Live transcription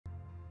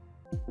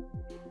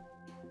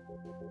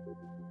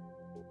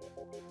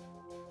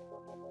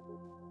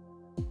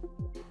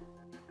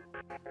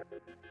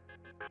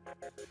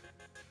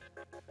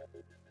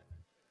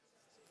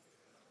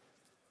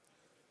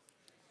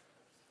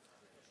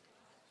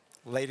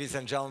Ladies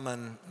and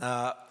gentlemen,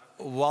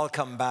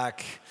 welcome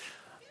back.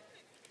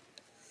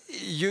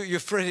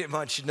 You've pretty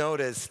much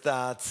noticed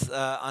that,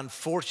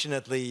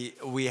 unfortunately,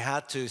 we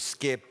had to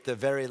skip the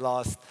very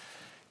last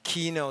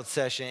keynote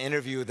session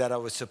interview that I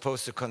was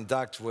supposed to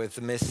conduct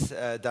with Ms.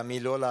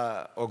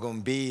 Damilola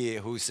Ogunbiyi,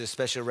 who's the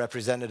special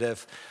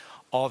representative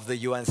of the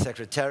UN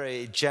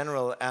Secretary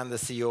General and the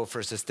CEO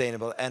for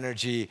Sustainable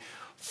Energy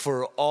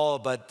for All,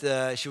 but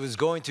she was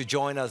going to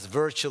join us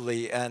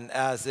virtually, and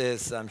as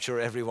is, I'm sure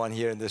everyone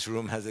here in this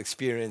room has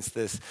experienced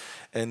this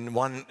in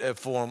one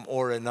form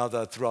or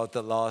another throughout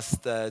the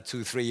last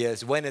 2-3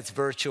 years. When it's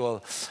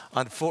virtual,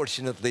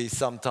 unfortunately,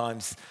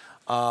 sometimes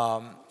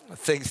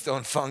things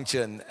don't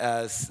function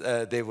as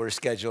they were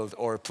scheduled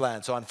or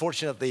planned. So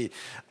unfortunately,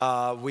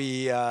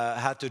 we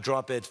had to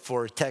drop it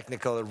for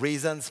technical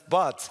reasons,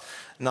 but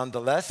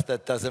nonetheless,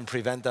 that doesn't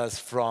prevent us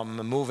from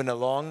moving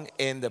along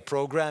in the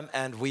program,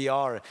 and we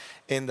are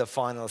in the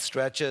final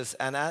stretches.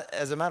 And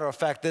as a matter of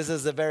fact, this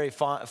is the very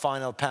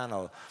final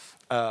panel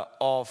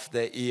of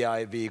the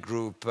EIB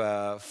Group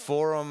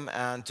Forum.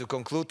 And to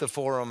conclude the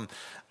forum,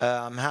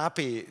 I'm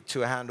happy to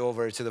hand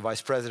over to the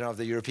Vice President of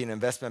the European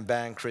Investment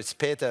Bank, Chris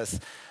Peters,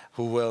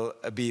 who will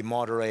be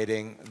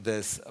moderating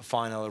this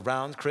final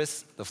round.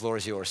 Chris, the floor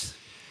is yours.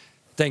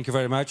 Thank you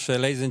very much,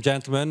 ladies and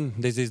gentlemen.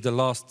 This is the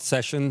last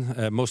session,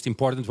 most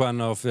important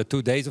one of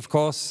 2 days, of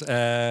course.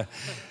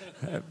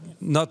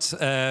 Not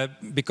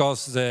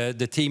because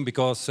the theme,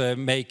 because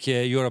make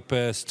Europe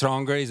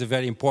stronger is a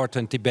very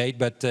important debate,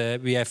 but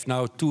we have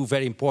now 2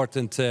 very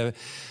important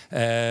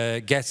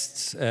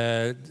guests.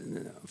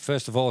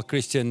 First of all,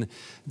 Christian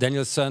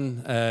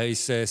Danielsson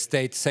is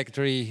State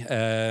Secretary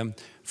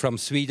from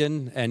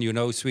Sweden, and you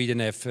know Sweden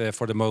have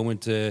for the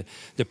moment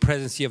the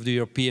presidency of the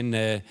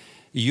European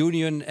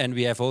Union, and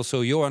we have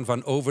also Johan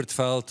van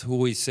Overtveld,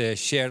 who is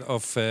chair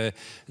of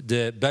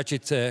the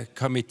Budget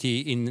Committee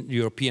in the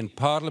European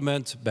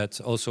Parliament,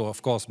 but also,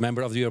 of course,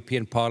 member of the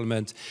European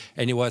Parliament.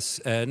 And he was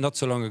not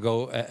so long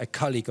ago a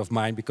colleague of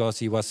mine because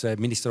he was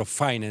Minister of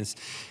Finance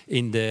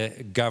in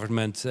the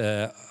government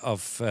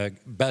of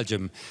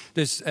Belgium.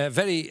 There's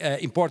very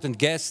important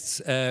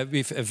guests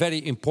with a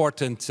very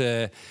important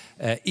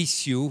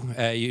issue.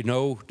 You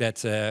know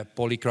that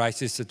poly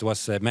crisis, it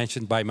was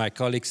mentioned by my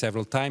colleagues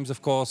several times,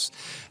 of course,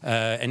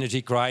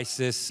 energy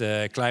crisis,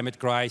 climate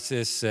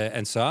crisis,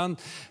 and so on.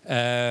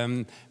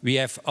 We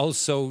have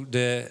also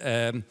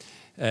the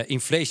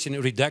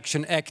Inflation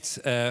Reduction Act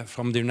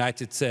from the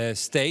United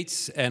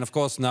States. And of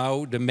course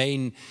now the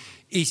main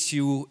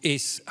issue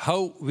is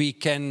how we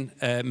can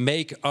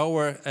make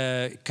our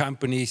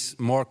companies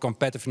more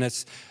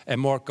competitiveness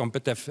and more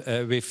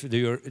competitive with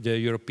the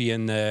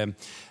European, the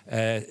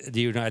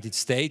United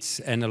States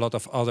and a lot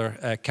of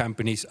other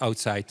companies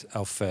outside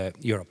of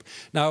Europe.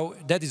 Now,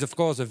 that is of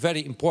course a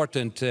very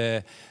important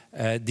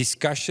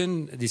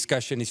discussion.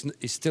 Discussion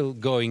is still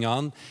going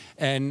on,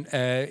 and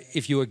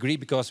if you agree,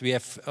 because we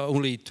have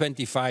only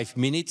 25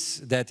 minutes,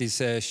 that is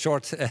a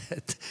short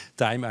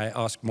time. I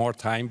ask more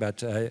time,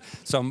 but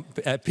some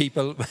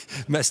people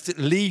must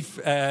leave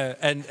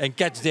and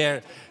catch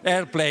their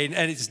airplane,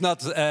 and it's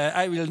not.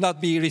 I will not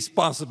be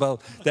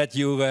responsible that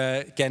you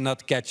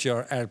cannot catch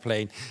your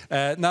airplane.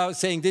 Now,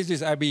 saying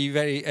this, I'll be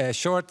very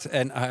short,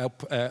 and I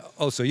hope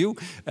also you.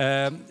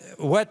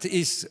 What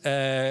is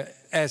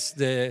as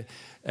the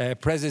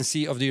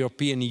presidency of the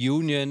European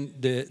Union,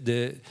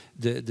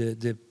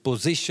 the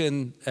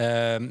position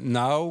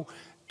now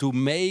to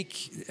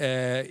make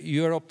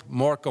Europe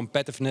more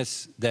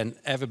competitiveness than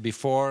ever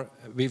before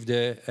with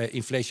the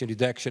Inflation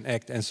Reduction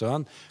Act and so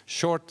on,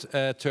 short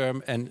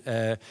term and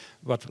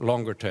what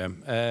longer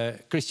term.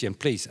 Christian,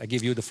 please, I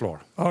give you the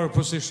floor. Our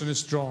position is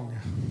strong.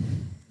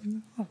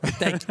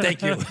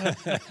 Thank you.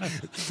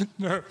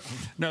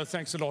 No,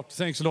 thanks a lot.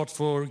 Thanks a lot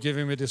for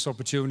giving me this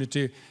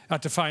opportunity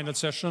at the final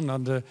session,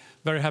 and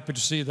very happy to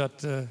see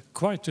that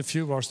quite a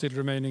few are still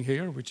remaining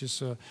here, which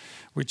is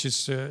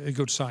a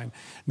good sign.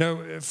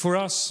 Now, for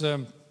us,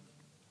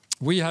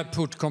 we have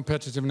put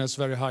competitiveness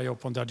very high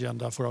up on the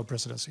agenda for our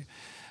presidency,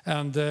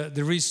 and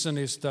the reason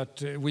is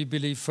that we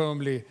believe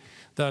firmly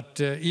that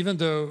even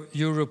though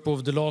Europe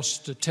over the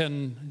last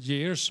 10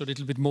 years, a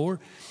little bit more,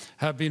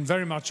 have been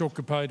very much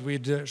occupied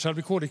with, shall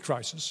we call it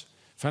crisis,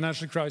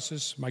 financial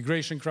crisis,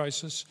 migration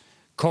crisis,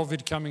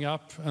 COVID coming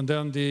up, and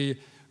then the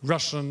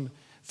Russian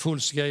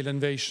full-scale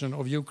invasion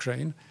of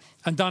Ukraine,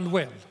 and done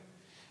well.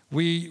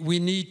 We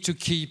need to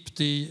keep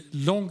the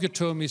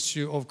longer-term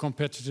issue of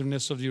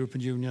competitiveness of the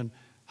European Union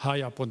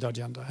high up on the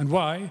agenda. And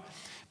why?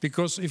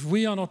 Because if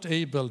we are not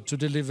able to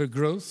deliver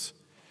growth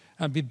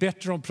and be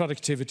better on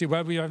productivity,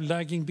 where we are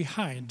lagging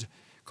behind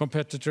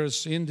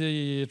competitors in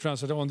the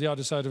on the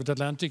other side of the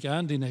Atlantic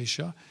and in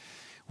Asia,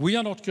 we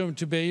are not going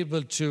to be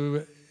able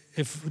to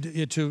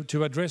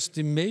address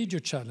the major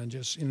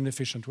challenges in an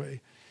efficient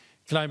way.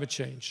 Climate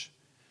change,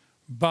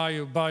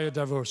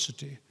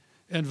 biodiversity,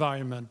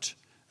 environment,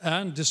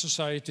 and the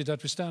society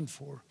that we stand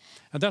for.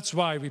 And that's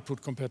why we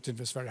put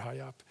competitiveness very high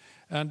up.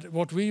 And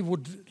what we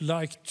would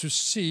like to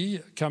see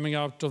coming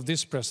out of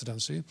this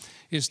presidency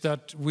is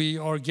that we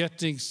are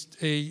getting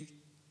an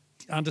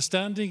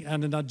understanding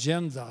and an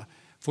agenda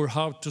for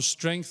how to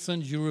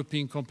strengthen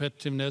European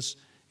competitiveness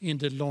in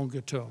the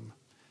longer term.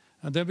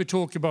 And then we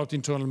talk about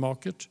internal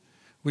market,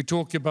 we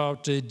talk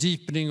about a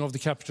deepening of the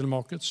capital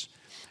markets,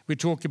 we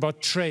talk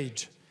about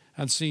trade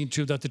and seeing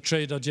to that the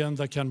trade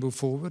agenda can move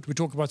forward, we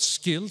talk about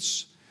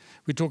skills,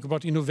 we talk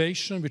about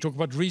innovation, we talk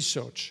about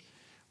research.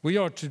 We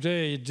are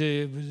today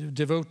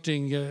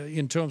devoting,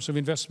 in terms of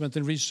investment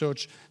in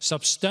research,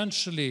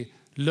 substantially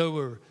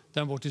lower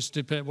than what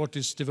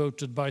is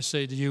devoted by,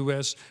 say, the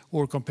US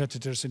or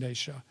competitors in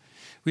Asia.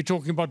 We're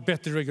talking about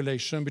better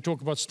regulation, we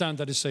talk about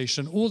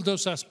standardization, all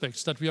those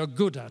aspects that we are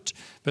good at,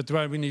 but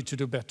where we need to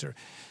do better.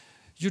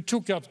 You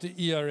took up the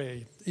ERA.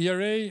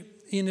 ERA,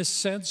 in a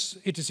sense,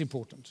 it is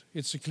important.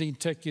 It's a clean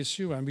tech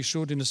issue, and we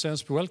should, in a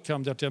sense,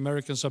 welcome that the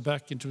Americans are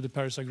back into the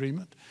Paris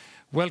Agreement.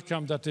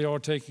 Welcome that they are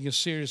taking a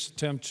serious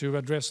attempt to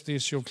address the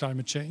issue of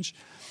climate change.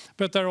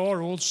 But there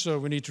are also,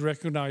 we need to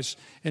recognize,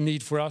 a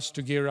need for us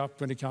to gear up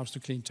when it comes to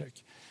clean tech.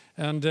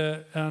 And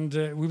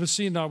we will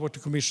see now what the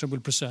Commission will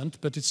present,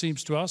 but it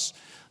seems to us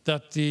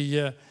that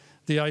the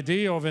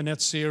idea of a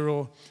net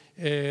zero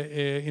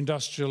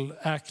industrial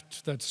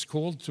act that's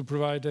called to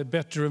provide a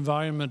better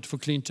environment for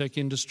clean tech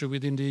industry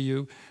within the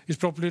EU is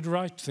probably the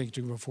right thing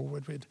to go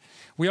forward with.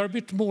 We are a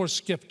bit more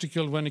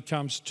skeptical when it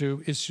comes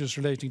to issues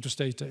relating to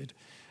state aid.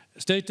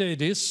 State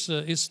aid is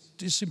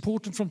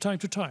important from time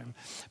to time,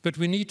 but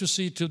we need to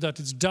see to that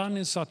it's done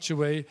in such a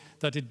way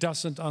that it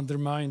doesn't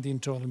undermine the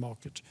internal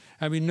market.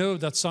 And we know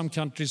that some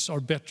countries are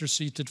better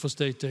suited for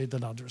state aid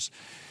than others.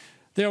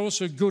 There are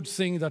also a good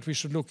thing that we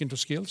should look into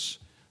skills,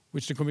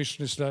 which the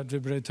Commission is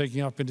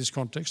taking up in this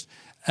context,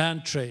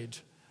 and trade.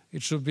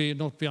 It should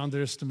not be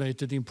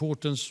underestimated the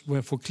importance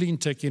for clean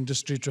tech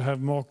industry to have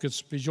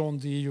markets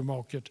beyond the EU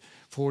market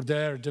for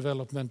their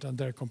development and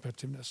their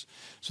competitiveness.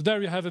 So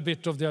there you have a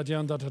bit of the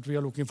agenda that we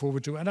are looking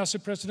forward to. And as a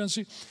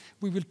presidency,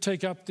 we will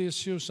take up the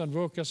issues and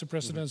work as a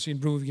presidency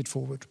in moving it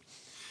forward.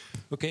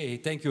 Okay,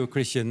 thank you,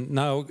 Christian.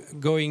 Now,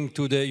 going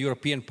to the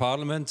European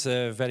Parliament,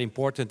 very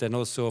important, and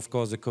also, of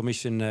course, the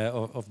Commission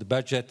of the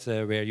Budget,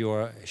 where you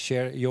are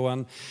chair,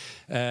 Johan.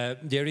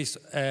 There is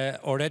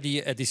already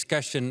a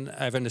discussion,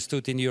 I've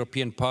understood, in the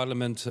European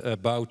Parliament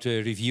about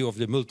a review of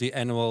the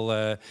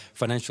multi-annual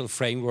financial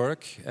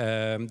framework.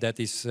 That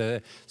is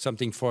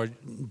something for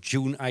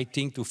June, I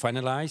think, to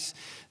finalize.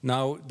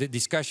 Now, the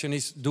discussion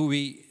is, do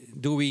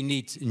we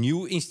need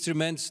new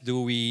instruments?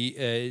 Do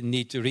we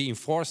need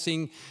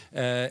reinforcing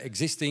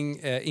existing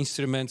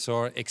instruments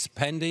or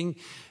expanding?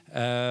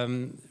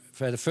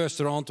 For the first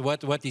round,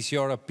 what is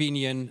your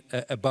opinion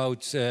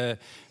about the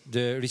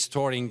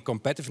restoring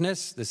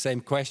competitiveness? The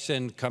same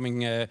question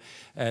coming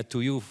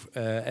to you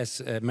as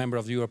a member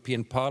of the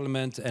European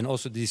Parliament, and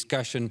also the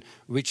discussion,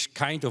 which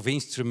kind of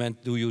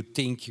instrument do you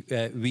think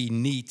we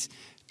need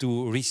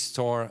to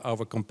restore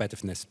our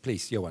competitiveness?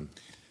 Please, Johan.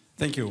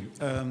 Thank you.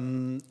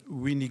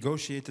 We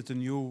negotiated a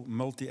new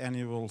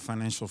multi-annual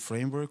financial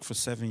framework for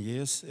 7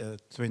 years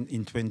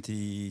in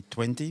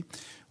 2020,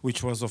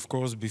 which was, of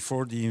course,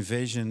 before the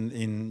invasion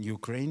in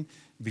Ukraine,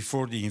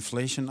 before the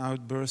inflation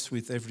outburst,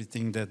 with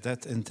everything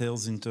that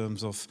entails in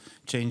terms of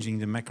changing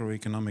the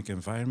macroeconomic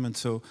environment.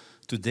 So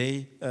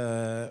today,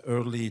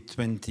 early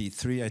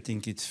 23, I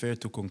think it's fair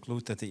to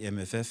conclude that the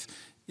MFF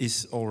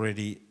is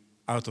already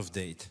out of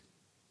date,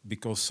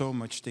 because so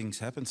much things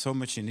happen, so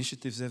much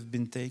initiatives have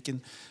been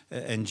taken,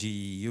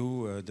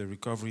 NGEU, the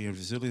Recovery and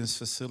Resilience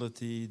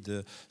Facility,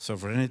 the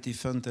Sovereignty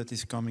Fund that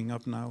is coming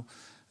up now.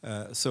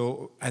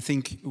 So I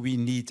think we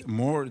need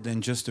more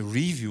than just a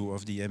review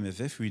of the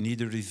MFF, we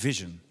need a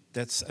revision.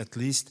 That's at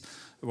least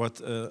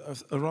what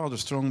a rather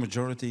strong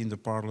majority in the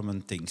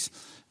Parliament thinks.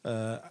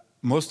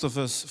 Most of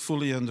us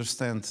fully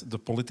understand the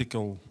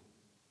political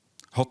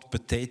hot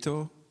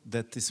potato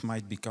that this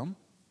might become,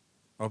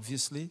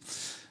 obviously.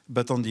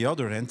 But on the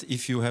other hand,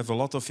 if you have a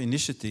lot of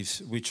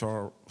initiatives which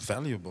are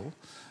valuable,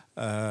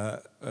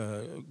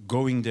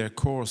 going their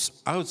course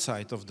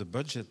outside of the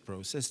budget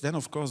process, then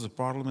of course the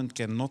Parliament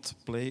cannot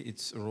play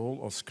its role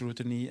of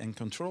scrutiny and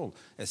control,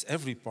 as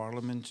every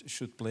Parliament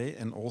should play,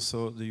 and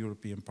also the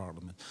European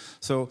Parliament.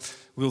 So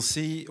we'll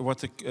see what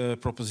the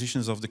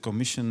propositions of the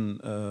Commission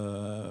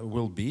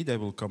will be. They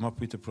will come up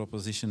with a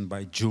proposition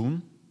by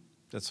June.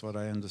 That's what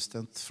I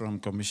understand from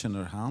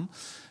Commissioner Hahn.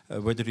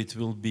 Whether it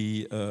will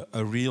be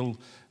a real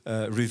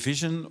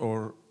revision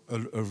or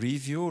a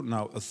review.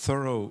 Now, a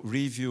thorough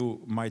review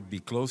might be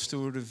close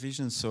to a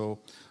revision, so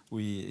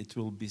it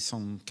will be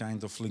some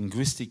kind of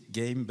linguistic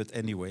game, but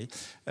anyway,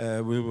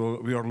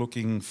 we are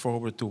looking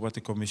forward to what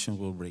the Commission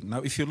will bring. Now,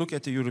 if you look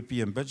at the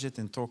European budget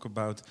and talk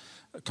about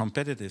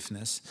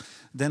competitiveness,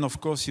 then of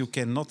course you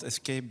cannot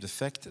escape the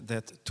fact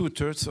that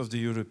 2/3 of the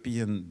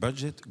European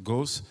budget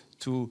goes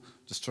to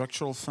the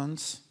structural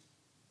funds,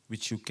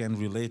 which you can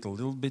relate a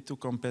little bit to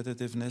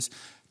competitiveness.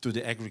 to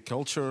the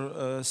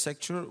agriculture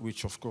sector,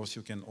 which of course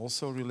you can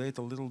also relate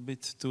a little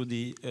bit to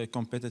the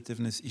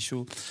competitiveness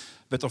issue.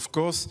 But of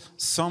course,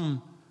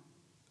 some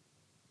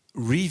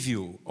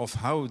review of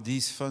how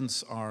these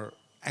funds are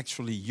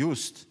actually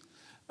used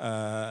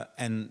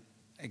and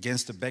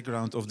against the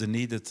background of the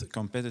needed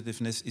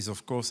competitiveness is,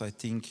 of course, I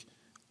think,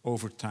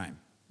 over time.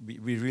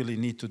 We really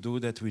need to do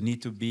that. We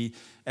need to be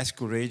as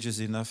courageous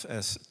enough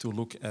as to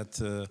look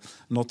at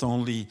not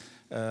only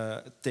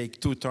take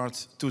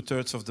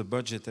two-thirds of the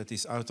budget that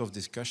is out of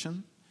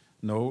discussion.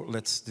 No,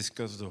 let's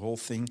discuss the whole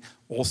thing.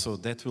 Also,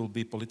 that will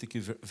be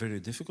politically very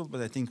difficult,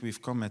 but I think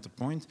we've come at a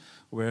point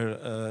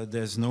where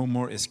there's no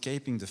more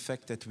escaping the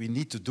fact that we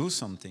need to do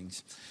some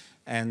things.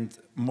 And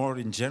more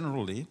in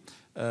generally,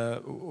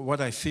 what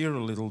I fear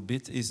a little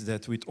bit is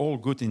that with all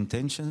good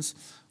intentions,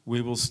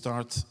 we will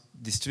start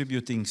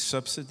distributing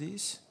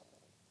subsidies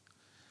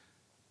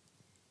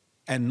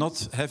and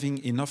not having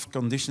enough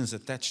conditions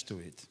attached to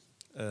it.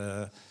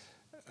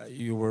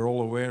 You were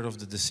all aware of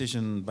the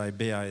decision by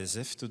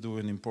BASF to do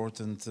an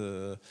important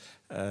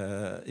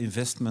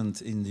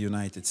investment in the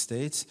United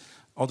States.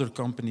 Other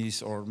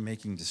companies are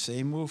making the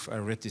same move. I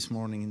read this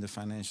morning in the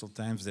Financial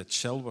Times that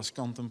Shell was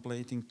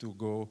contemplating to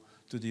go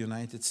to the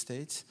United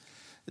States.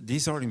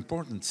 These are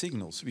important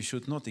signals. We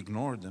should not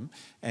ignore them.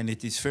 And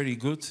it is very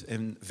good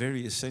and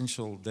very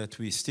essential that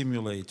we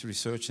stimulate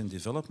research and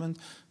development,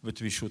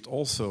 but we should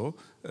also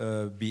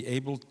be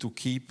able to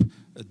keep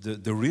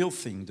the real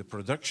thing, the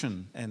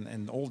production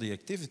and all the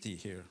activity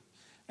here.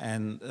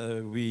 And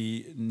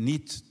we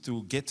need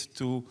to get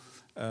to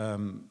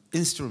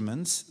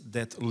instruments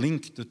that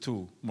link the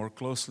two more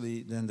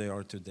closely than they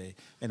are today.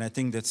 And I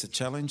think that's a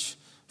challenge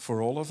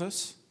for all of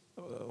us.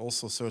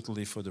 Also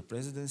certainly for the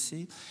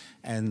presidency,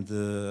 and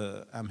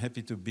I'm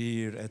happy to be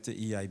here at the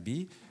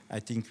EIB. I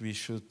think we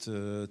should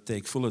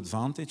take full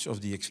advantage of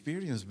the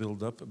experience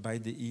built up by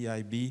the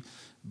EIB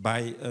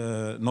by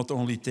not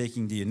only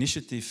taking the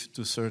initiative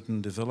to certain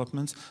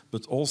developments,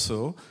 but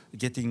also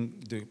getting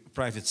the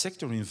private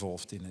sector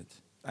involved in it.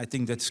 I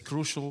think that's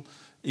crucial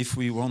if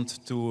we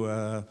want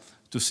to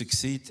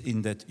succeed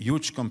in that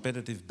huge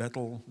competitive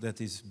battle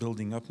that is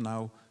building up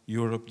now.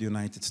 Europe, the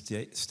United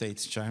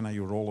States, China,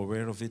 you're all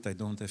aware of it. I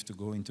don't have to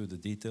go into the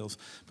details.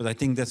 But I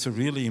think that's a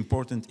really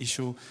important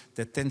issue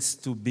that tends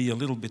to be a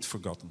little bit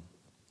forgotten.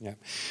 Yeah.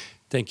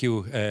 Thank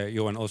you,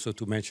 Johan, also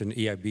to mention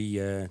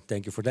EIB.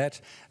 Thank you for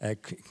that.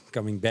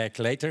 Coming back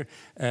later.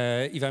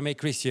 If I may,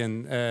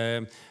 Christian,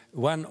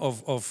 one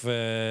of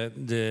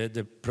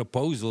the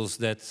proposals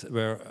that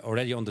were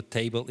already on the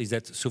table is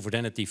that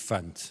sovereignty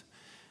fund.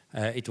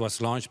 It was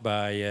launched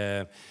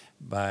by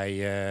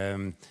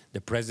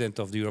the President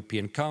of the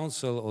European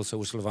Council,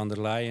 also Ursula von der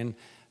Leyen.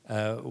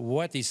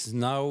 What is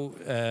now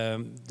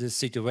the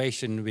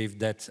situation with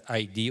that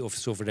idea of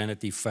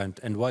sovereignty fund,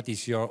 and what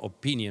is your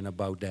opinion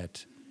about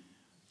that?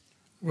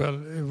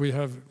 Well,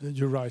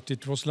 you're right,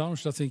 it was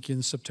launched, I think,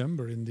 in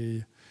September in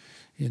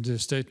the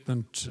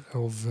statement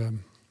of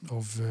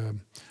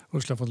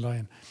Ursula von der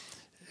Leyen.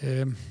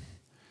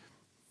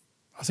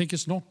 I think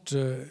it's not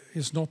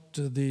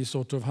the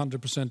sort of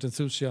 100%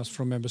 enthusiasm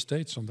from member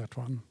states on that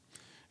one,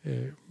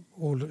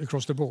 all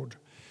across the board.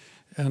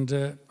 And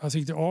I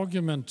think the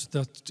argument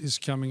that is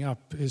coming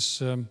up is,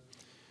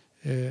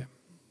 the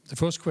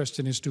first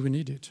question is, do we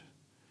need it?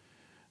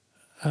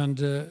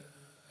 And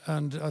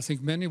I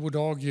think many would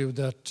argue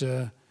that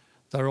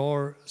there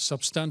are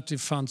substantive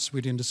funds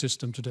within the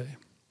system today.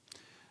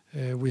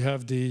 We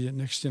have the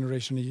Next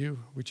Generation EU,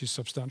 which is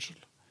substantial,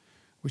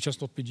 which has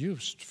not been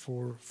used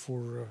for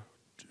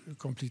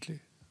completely.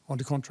 On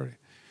the contrary,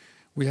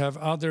 we have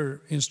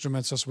other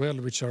instruments as well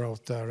which are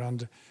out there,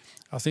 and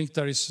I think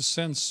there is a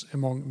sense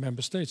among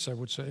member states, I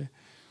would say,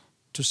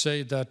 to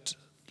say that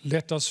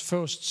let us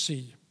first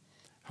see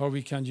how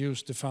we can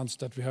use the funds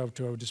that we have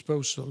to our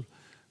disposal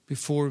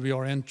before we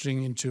are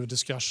entering into a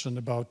discussion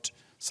about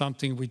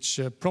something which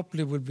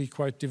probably will be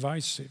quite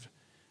divisive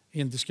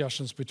in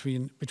discussions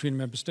between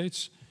member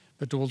states,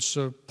 but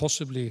also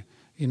possibly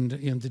in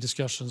the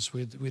discussions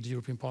with the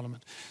European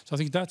Parliament. So I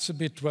think that's a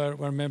bit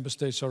where member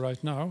states are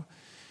right now.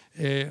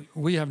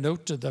 We have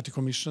noted that the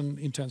Commission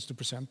intends to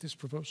present this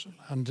proposal,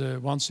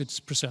 and once it's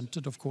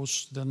presented, of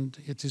course, then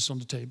it is on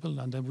the table,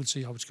 and then we'll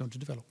see how it's going to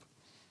develop.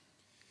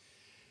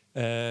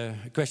 A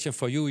question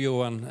for you,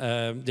 Johan.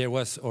 There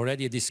was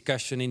already a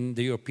discussion in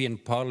the European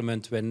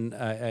Parliament when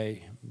I've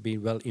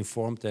been well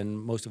informed, and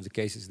most of the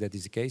cases that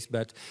is the case,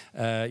 but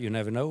you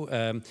never know,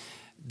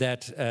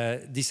 that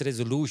this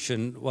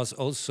resolution was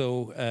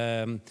also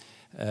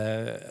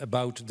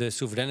about the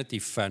sovereignty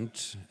fund,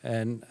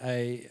 and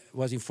I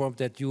was informed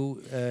that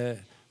you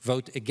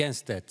vote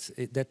against that.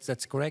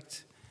 That's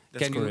correct?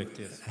 That's correct,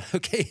 yes.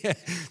 Okay,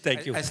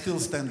 thank you. I still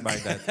stand by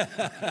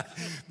that.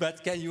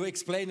 But can you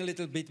explain a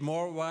little bit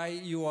more why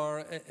you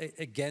are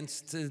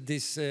against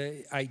this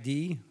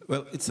idea?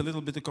 Well, it's a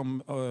little bit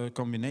a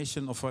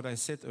combination of what I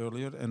said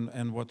earlier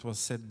and what was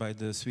said by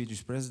the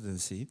Swedish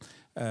presidency.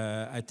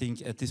 I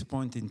think at this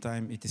point in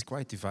time it is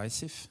quite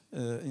divisive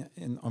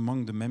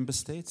among the member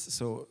states.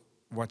 So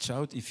watch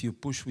out if you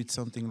push with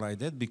something like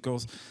that,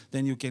 because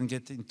then you can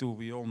get into,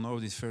 we all know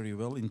this very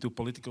well, into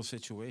political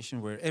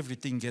situation where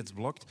everything gets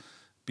blocked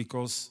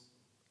because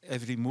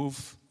every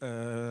move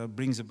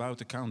brings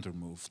about a counter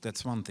move.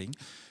 That's one thing.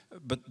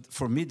 But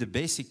for me, the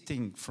basic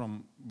thing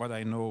from what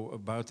I know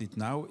about it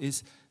now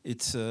is,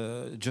 it's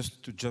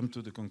just to jump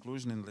to the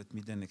conclusion, and let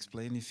me then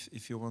explain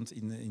if you want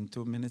in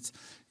 2 minutes.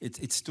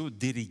 It's too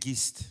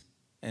dirigist.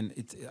 And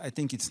I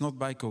think it's not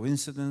by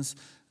coincidence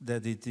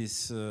that it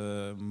is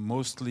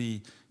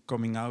mostly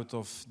coming out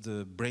of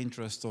the brain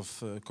trust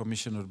of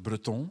Commissioner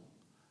Breton.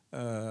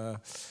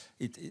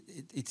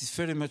 It is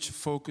very much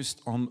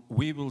focused on,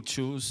 we will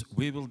choose,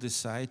 we will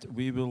decide,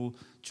 we will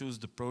choose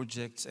the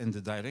projects and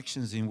the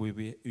directions in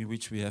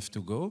which we have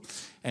to go.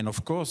 And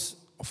of course,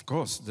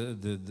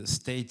 the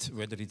state,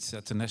 whether it's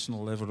at the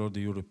national level or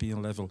the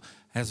European level,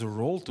 has a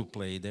role to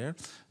play there.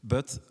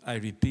 But I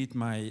repeat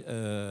my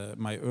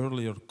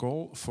earlier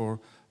call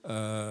for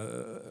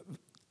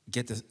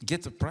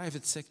get the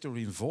private sector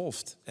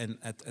involved, and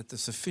at a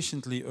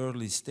sufficiently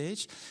early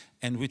stage,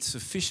 and with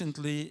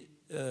sufficiently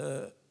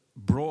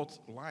broad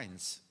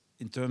lines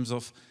in terms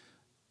of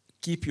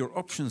keep your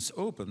options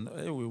open.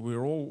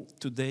 We're all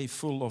today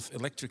full of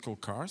electrical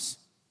cars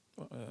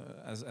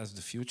as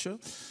the future.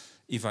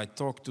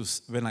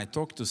 When I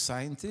talk to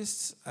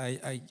scientists,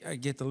 I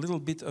get a little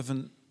bit of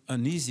an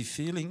uneasy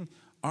feeling.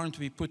 Aren't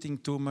we putting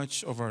too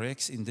much of our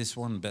eggs in this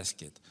one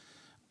basket?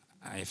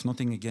 I have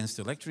nothing against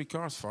electric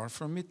cars, far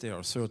from it. They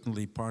are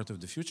certainly part of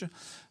the future.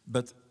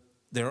 But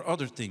there are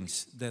other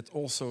things that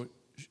also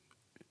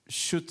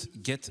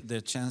should get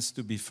their chance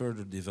to be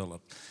further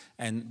developed.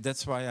 And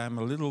that's why I'm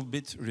a little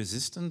bit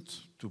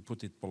resistant, to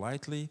put it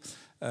politely,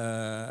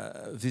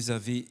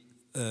 vis-à-vis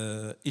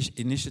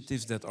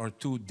initiatives that are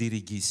too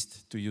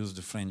dirigiste, to use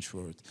the French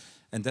word.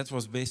 And that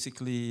was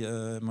basically,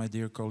 my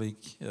dear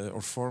colleague,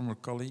 or former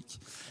colleague,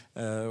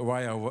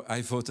 why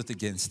I voted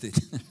against it.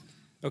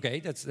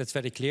 Okay, that's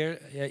very clear.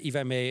 If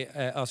I may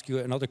ask you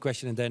another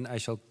question, and then I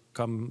shall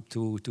come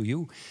to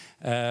you.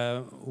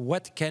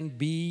 What can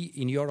be,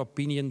 in your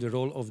opinion, the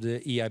role of the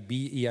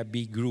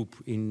EIB group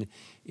in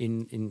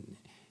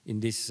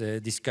this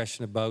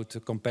discussion about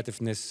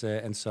competitiveness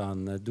and so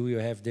on? Do you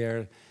have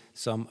there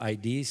some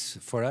ideas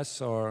for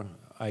us, or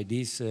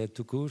ideas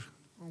to court?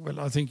 Well,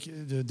 I think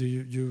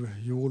you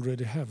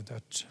already have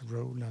that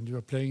role, and you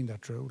are playing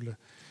that role.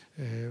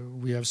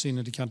 We have seen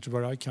in the country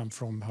where I come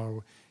from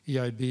how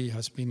EIB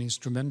has been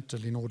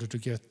instrumental in order to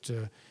get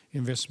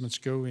investments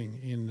going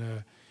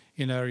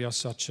in areas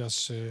such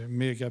as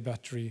mega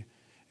battery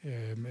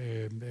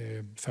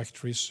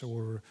factories,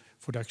 or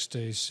for that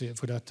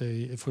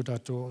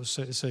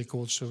sake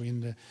also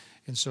in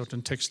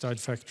certain textile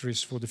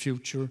factories for the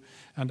future,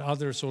 and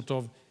other sort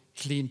of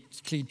clean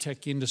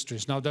tech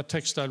industries. Now that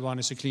textile one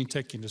is a clean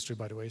tech industry,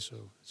 by the way, so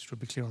it should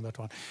be clear on that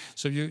one.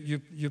 So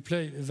you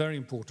play a very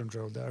important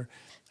role there,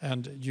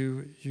 and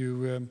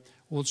you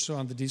also,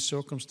 under these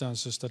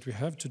circumstances that we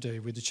have today,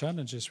 with the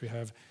challenges we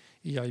have,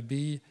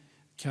 EIB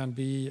can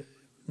be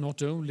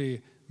not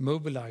only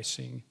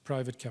mobilizing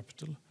private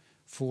capital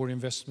for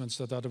investments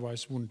that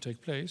otherwise wouldn't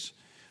take place,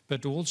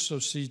 but also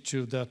see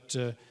to that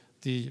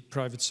the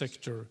private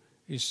sector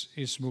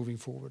is moving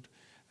forward.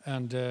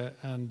 And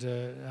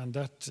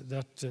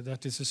that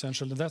is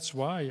essential. And that's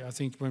why I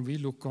think when we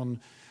look on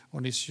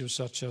issues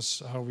such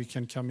as how we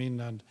can come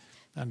in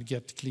and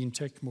get clean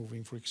tech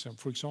moving, for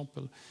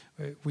example,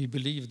 we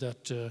believe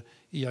that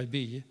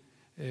EIB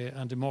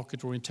and the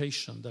market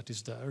orientation that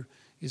is there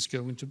is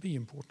going to be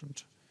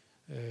important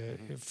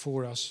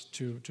for us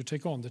to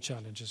take on the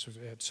challenges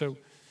we've had. So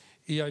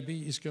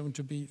EIB is going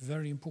to be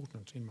very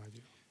important in my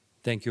view.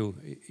 Thank you.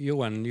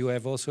 Johan, you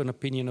have also an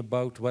opinion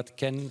about what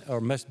can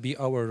or must be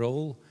our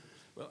role?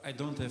 Well, I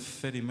don't have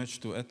very much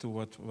to add to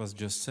what was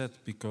just said,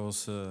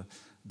 because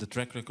the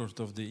track record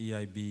of the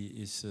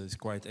EIB is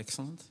quite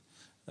excellent.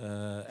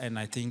 And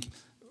I think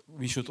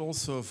we should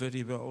also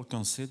very well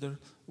consider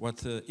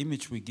what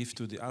image we give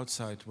to the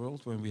outside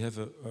world when we have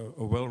a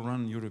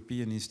well-run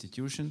European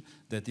institution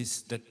that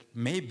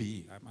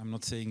maybe, I'm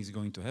not saying it's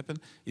going to happen,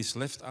 is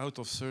left out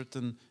of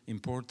certain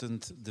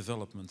important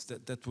developments.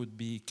 That would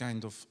be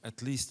kind of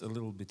at least a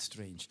little bit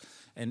strange.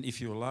 And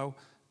if you allow,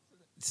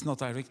 it's not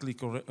directly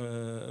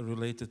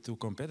related to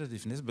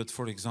competitiveness, but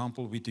for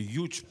example, with the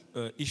huge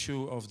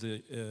issue of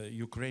the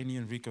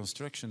Ukrainian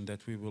reconstruction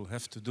that we will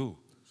have to do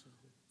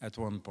at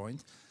one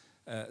point,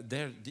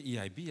 there the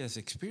EIB has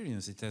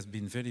experience. It has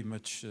been very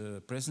much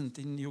present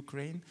in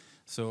Ukraine.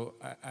 So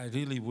I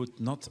really would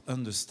not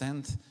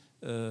understand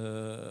if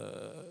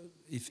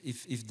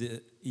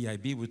the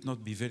EIB would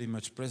not be very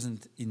much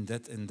present in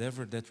that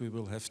endeavor that we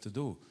will have to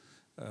do.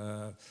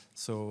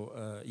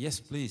 Yes,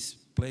 please,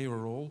 play a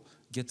role,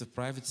 get the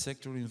private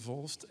sector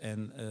involved,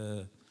 and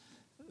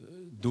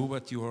do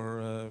what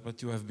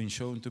you have been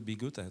shown to be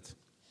good at.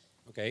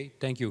 Okay,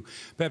 thank you.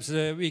 Perhaps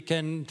we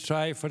can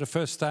try for the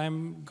first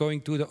time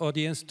going to the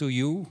audience, to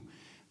you.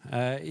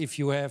 If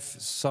you have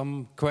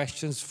some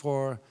questions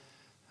for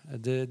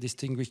the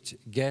distinguished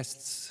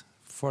guests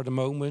for the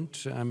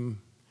moment, I'm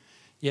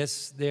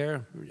Yes,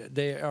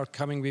 they are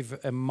coming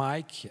with a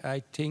mic,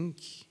 I think.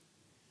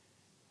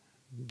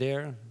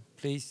 There,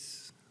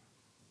 please.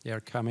 They are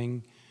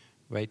coming.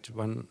 Wait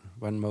one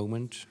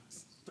moment.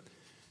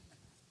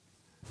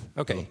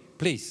 Okay, hello.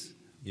 Please.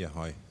 Yeah,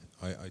 hi.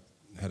 I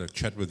had a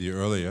chat with you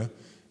earlier,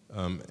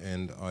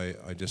 and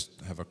I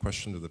just have a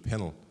question to the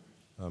panel.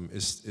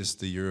 Is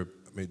the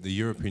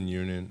European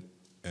Union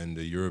and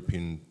the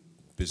European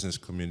business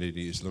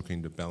community is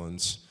looking to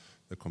balance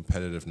the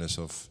competitiveness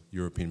of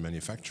European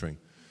manufacturing?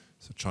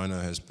 So China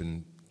has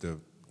been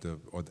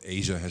or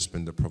Asia has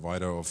been the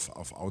provider of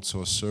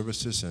outsourced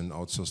services and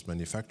outsourced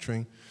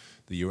manufacturing.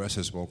 The US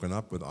has woken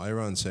up with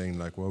IRA and saying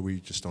like, well,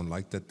 we just don't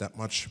like that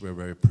much. We're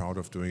very proud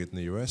of doing it in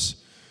the US.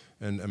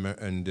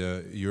 And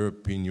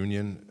European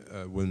Union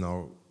will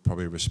now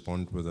probably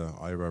respond with the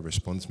IRA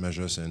response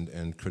measures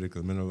and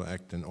Critical Mineral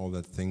Act and all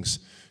that things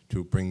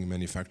to bring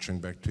manufacturing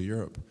back to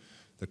Europe.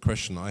 The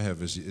question I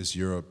have is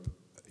Europe,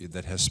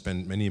 that has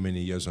spent many,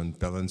 many years on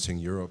balancing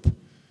Europe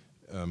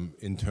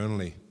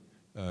internally,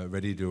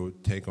 ready to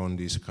take on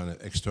these kind of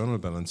external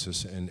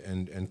balances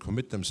and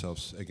commit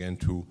themselves again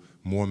to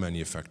more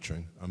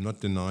manufacturing. I'm not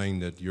denying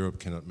that Europe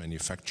cannot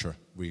manufacture.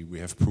 We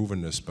have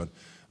proven this, but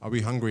are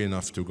we hungry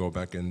enough to go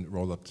back and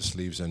roll up the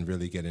sleeves and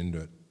really get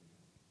into it?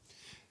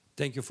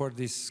 Thank you for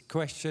this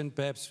question.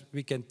 Perhaps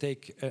we can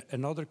take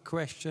another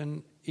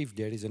question, if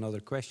there is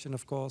another question,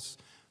 of course.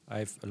 I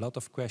have a lot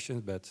of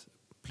questions, but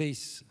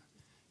please,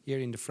 here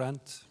in the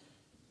front.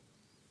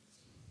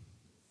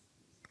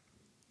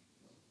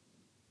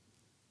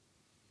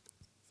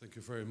 Thank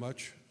you very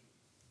much.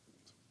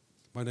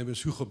 My name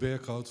is Hugo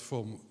Berghout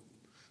from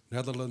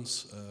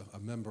Netherlands, a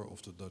member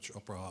of the Dutch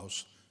Opera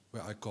House,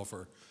 where I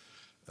cover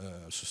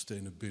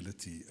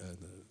sustainability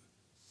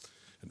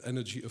and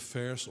energy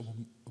affairs,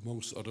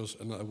 amongst others.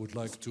 And I would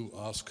like to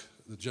ask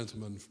the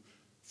gentleman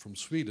from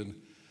Sweden,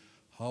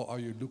 how are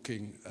you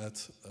looking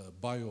at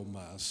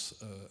biomass,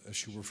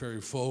 as you were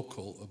very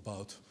vocal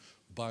about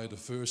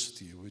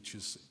biodiversity, which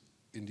is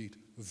indeed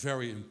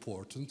very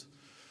important,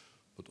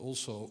 but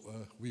also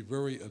we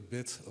worry a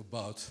bit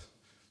about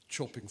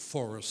chopping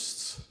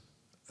forests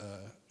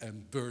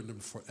and burn them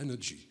for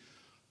energy.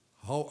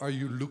 How are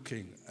you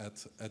looking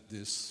at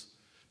this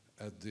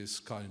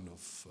kind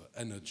of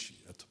energy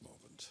at the moment?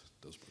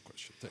 That's my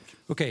question. Thank you.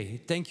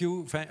 Okay, thank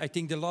you. I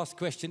think the last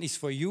question is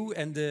for you,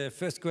 and the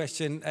first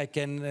question I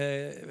can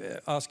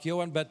ask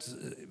Johan, but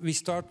we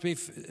start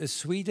with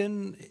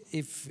Sweden,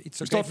 if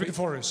it's okay. We start with the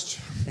forest.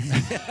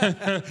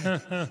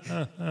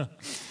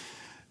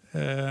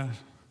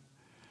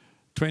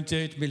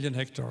 28 million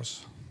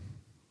hectares.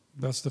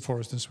 That's the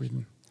forest in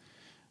Sweden.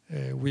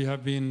 We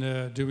have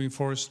been doing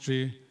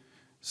forestry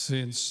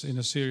since in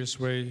a serious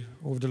way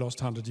over the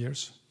last 100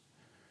 years.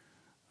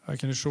 I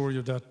can assure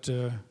you that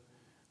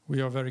we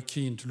are very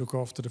keen to look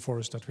after the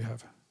forest that we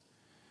have.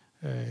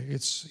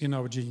 It's in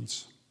our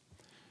genes.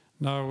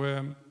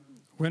 Now,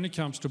 when it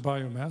comes to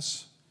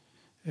biomass,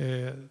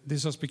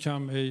 this has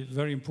become a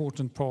very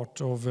important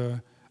part of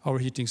our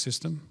heating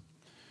system.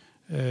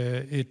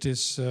 It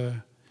is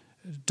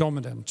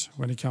dominant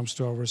when it comes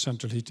to our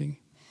central heating.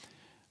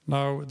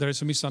 Now, there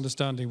is a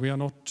misunderstanding. We are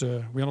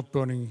not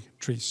burning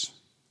trees.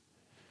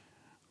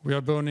 We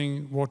are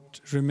burning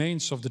what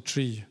remains of the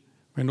tree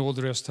when all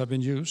the rest have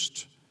been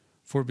used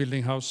for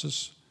building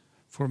houses,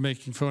 for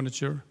making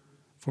furniture,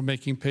 for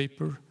making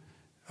paper,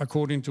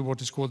 according to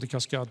what is called the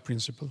cascade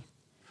principle.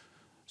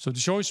 So the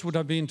choice would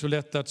have been to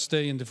let that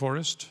stay in the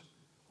forest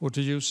or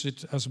to use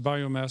it as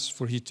biomass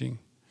for heating.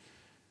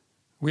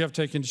 We have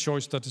taken the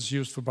choice that is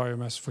used for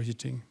biomass for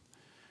heating.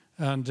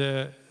 And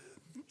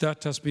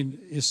that has been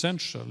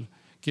essential,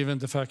 given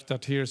the fact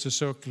that here is a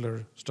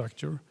circular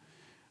structure.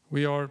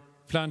 We are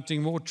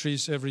planting more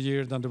trees every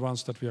year than the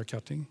ones that we are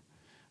cutting.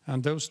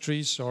 And those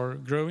trees are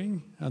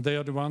growing, and they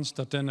are the ones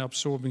that then are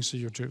absorbing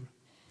CO2.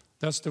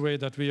 That's the way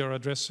that we are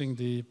addressing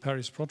the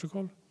Paris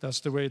Protocol. That's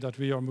the way that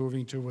we are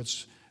moving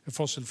towards a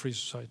fossil-free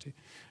society.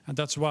 And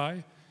that's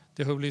why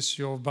the whole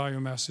issue of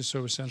biomass is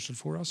so essential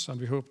for us,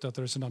 and we hope that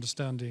there is an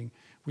understanding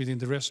within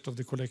the rest of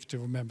the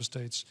collective of member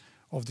states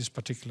of this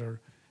particular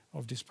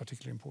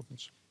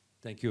importance.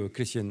 Thank you,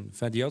 Christian.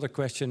 For the other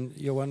question,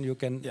 Johan, you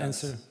can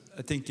answer.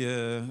 I think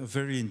a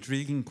very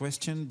intriguing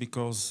question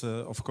because,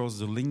 of course,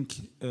 the link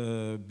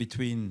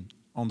between,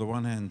 on the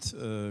one hand,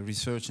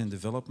 research and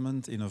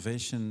development,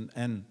 innovation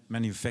and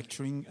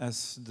manufacturing,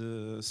 as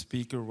the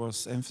speaker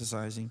was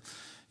emphasizing,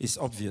 is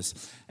obvious.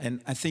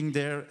 And I think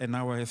there, and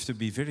now I have to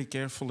be very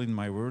careful in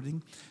my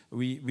wording,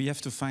 we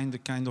have to find a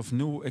kind of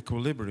new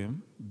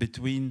equilibrium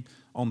between,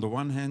 on the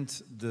one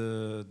hand,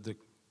 the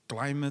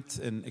climate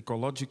and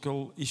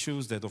ecological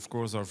issues that, of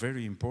course, are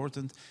very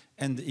important,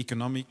 and the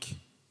economic,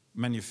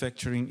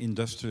 manufacturing,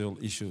 industrial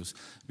issues.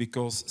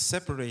 Because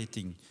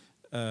separating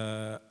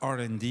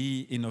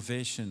R&D,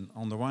 innovation,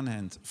 on the one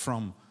hand,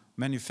 from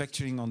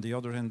manufacturing, on the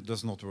other hand,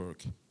 does not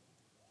work.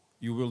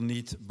 You will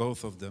need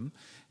both of them.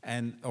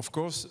 And, of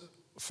course,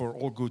 for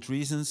all good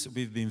reasons,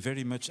 we've been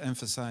very much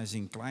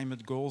emphasizing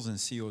climate goals and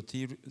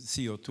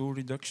CO2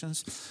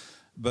 reductions.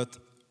 But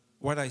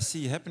what I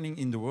see happening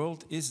in the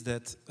world is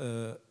that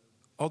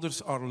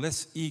others are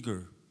less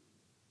eager,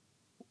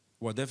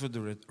 whatever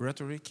the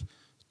rhetoric,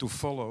 to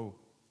follow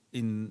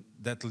in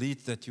that lead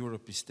that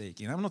Europe is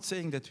taking. I'm not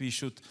saying that we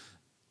should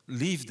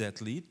leave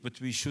that lead,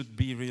 but we should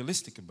be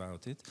realistic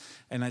about it.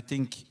 And I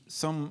think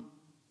some,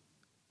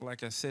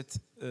 like I said,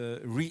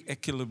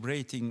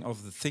 re-equilibrating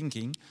of the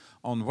thinking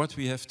on what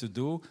we have to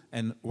do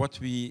and what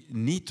we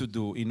need to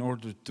do in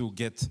order to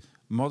get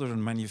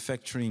modern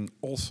manufacturing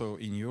also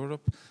in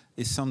Europe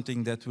is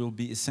something that will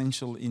be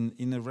essential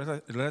in a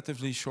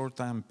relatively short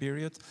time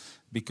period,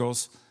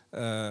 because,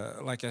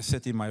 like I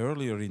said in my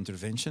earlier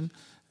intervention,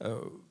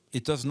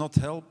 it does not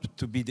help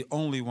to be the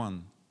only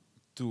one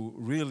to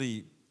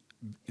really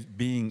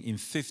being in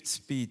fifth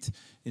speed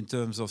in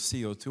terms of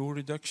CO2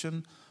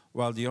 reduction,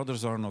 while the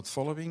others are not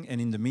following,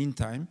 and in the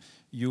meantime,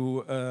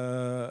 you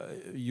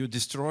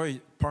destroy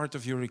part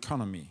of your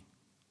economy.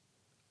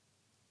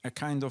 A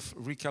kind of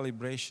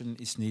recalibration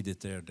is needed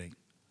there then.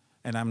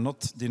 And I'm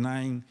not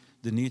denying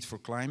the need for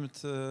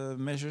climate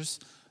measures,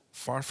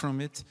 far from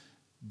it,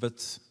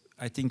 but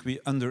I think we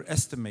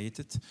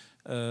underestimated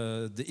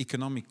the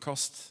economic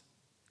cost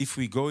if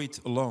we go it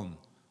alone,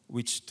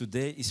 which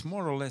today is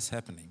more or less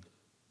happening,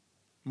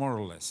 more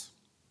or less.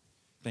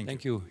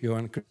 Thank you.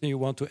 Johan. You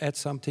want to add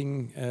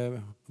something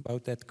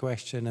about that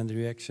question and the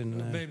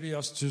reaction? Maybe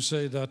just to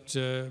say that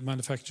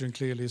manufacturing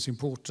clearly is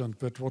important,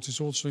 but what is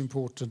also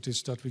important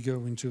is that we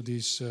go into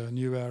these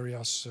new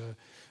areas.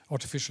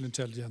 Artificial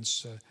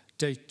intelligence,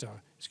 data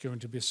is going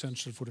to be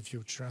essential for the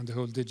future and the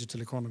whole digital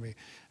economy.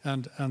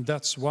 And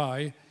that's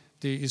why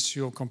the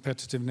issue of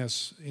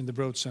competitiveness in the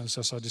broad sense,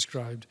 as I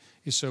described,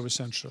 is so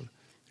essential.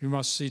 We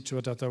must see to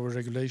it that our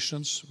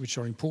regulations, which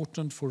are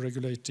important for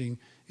regulating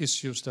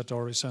issues that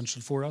are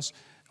essential for us,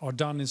 are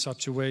done in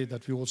such a way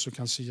that we also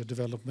can see a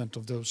development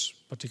of those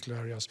particular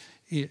areas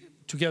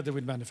together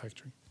with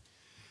manufacturing.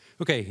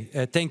 Okay,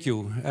 thank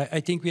you. I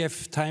think we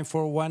have time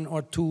for one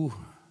or two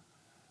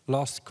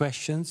last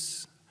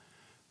questions.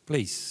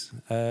 Please.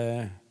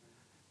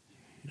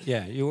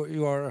 Yeah,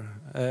 you are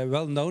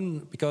well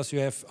known because you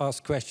have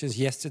asked questions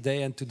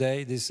yesterday and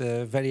today. This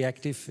very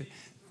active.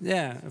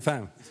 Yeah,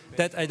 fine.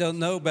 That I don't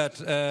know, but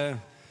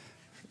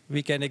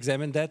we can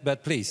examine that.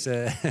 But please.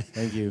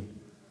 Thank you.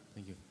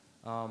 Thank you.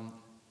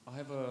 I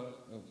have a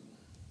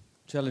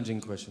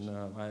challenging question.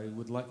 I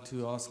would like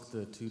to ask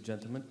the three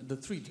gentlemen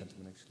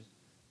actually,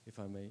 if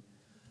I may.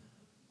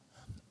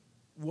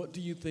 What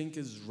do you think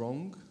is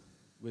wrong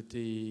with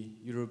the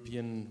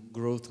European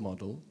growth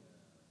model,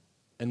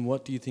 and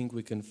what do you think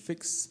we can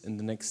fix in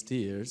the next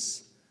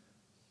years,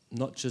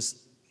 not just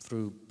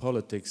through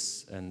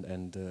politics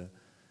and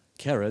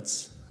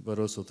carrots, but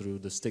also through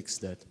the sticks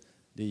that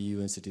the EU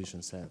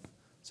institutions have?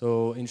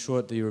 So in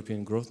short, the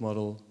European growth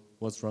model,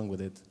 what's wrong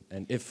with it,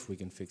 and if we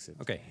can fix it?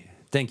 Okay,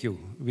 thank you.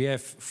 We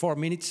have 4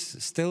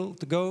 minutes still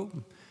to go.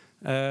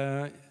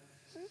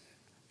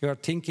 You are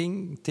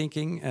thinking.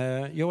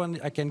 Johan,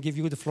 I can give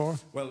you the floor.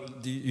 Well,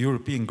 the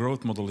European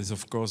growth model is,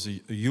 of course, a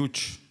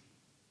huge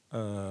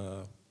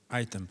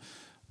item.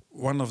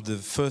 One of the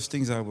first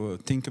things I will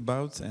think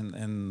about,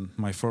 and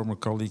my former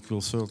colleague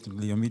will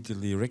certainly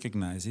immediately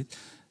recognize it,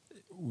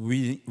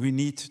 we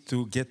need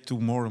to get to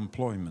more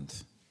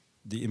employment.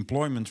 The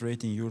employment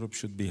rate in Europe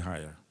should be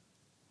higher,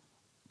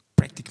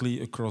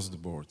 practically across the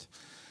board.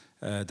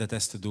 That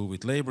has to do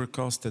with labor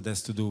cost, that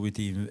has to do with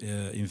the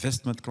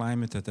investment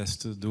climate, that has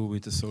to do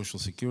with the social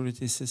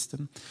security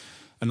system.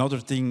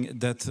 Another thing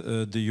that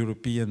the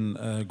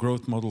European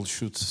growth model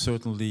should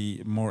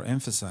certainly more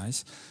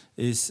emphasize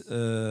is,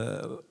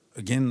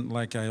 again,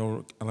 like I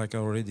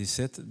already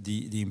said,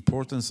 the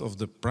importance of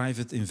the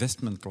private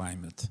investment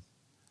climate,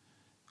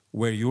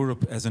 where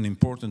Europe has an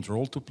important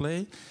role to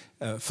play.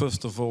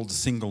 First of all, the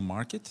single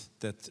market,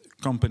 that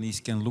companies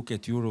can look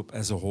at Europe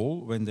as a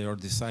whole when they are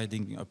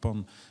deciding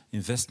upon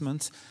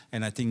investments.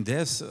 And I think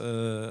there's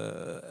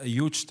a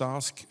huge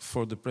task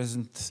for the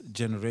present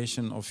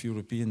generation of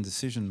European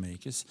decision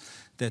makers,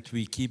 that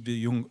we keep the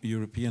young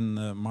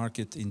European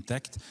market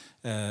intact.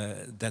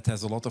 That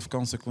has a lot of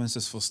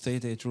consequences for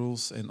state aid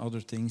rules and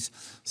other things.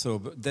 So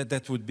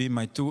that would be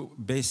my two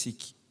basic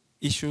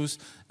issues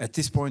at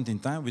this point in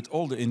time, with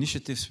all the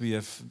initiatives we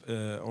have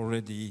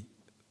already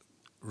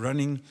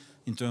running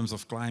in terms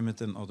of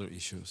climate and other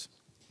issues.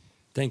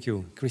 Thank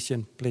you.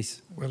 Christian,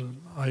 please. Well,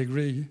 I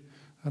agree.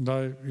 And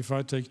if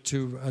I take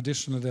two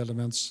additional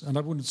elements, and I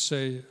wouldn't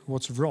say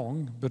what's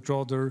wrong, but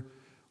rather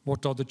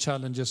what are the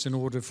challenges in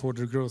order for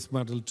the growth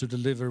model to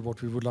deliver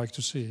what we would like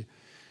to see.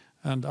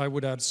 And I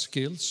would add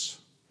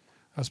skills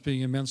as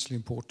being immensely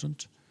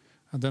important.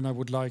 And then I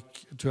would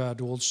like to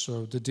add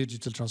also the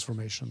digital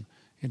transformation,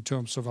 in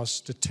terms of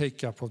us, the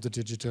take-up of the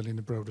digital in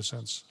a broader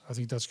sense. I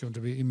think that's going to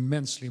be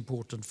immensely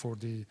important for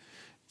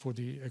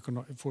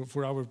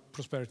our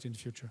prosperity in the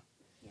future.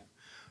 Yeah.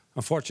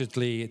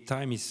 Unfortunately,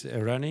 time is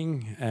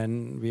running,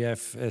 and we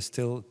have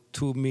still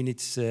 2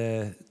 minutes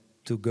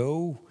to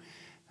go.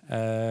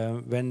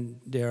 When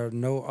there are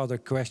no other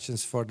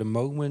questions for the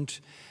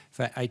moment,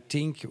 I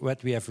think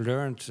what we have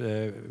learned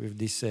with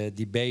this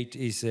debate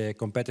is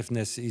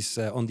competitiveness is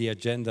on the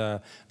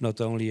agenda not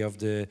only of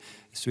the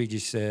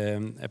Swedish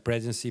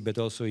presidency but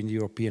also in the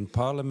European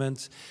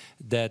Parliament.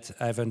 That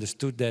I've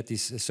understood that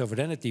this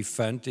sovereignty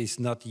fund is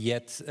not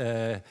yet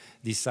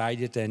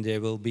decided, and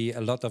there will be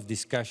a lot of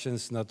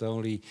discussions not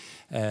only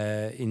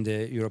in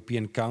the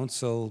European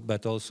Council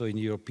but also in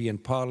the European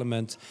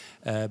Parliament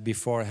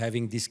before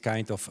having this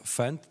kind of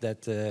fund,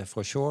 that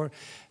for sure.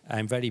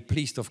 I'm very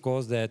pleased, of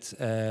course, that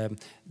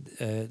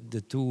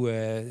the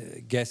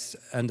two guests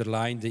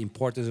underlined the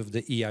importance of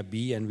the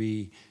EIB, and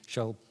we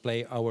shall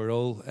play our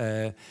role,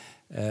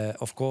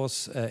 of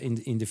course,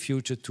 in the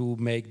future to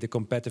make the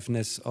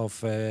competitiveness of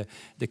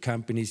the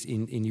companies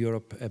in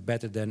Europe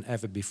better than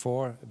ever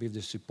before, with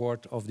the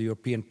support of the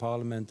European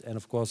Parliament and,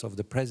 of course, of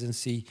the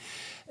presidency.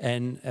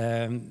 And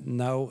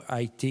now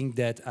I think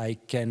that I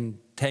can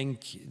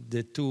thank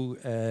the two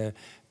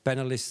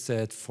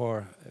panelists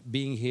for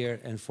being here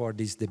and for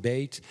this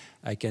debate.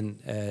 I can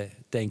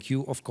thank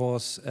you, of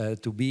course,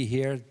 to be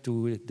here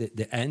to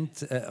the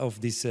end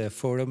of this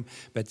forum,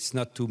 but it's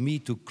not to me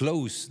to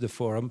close the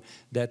forum.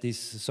 That is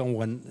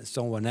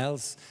someone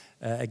else.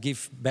 I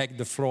give back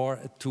the floor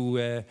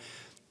to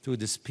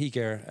the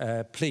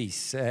speaker,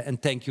 please,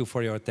 and thank you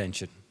for your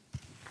attention.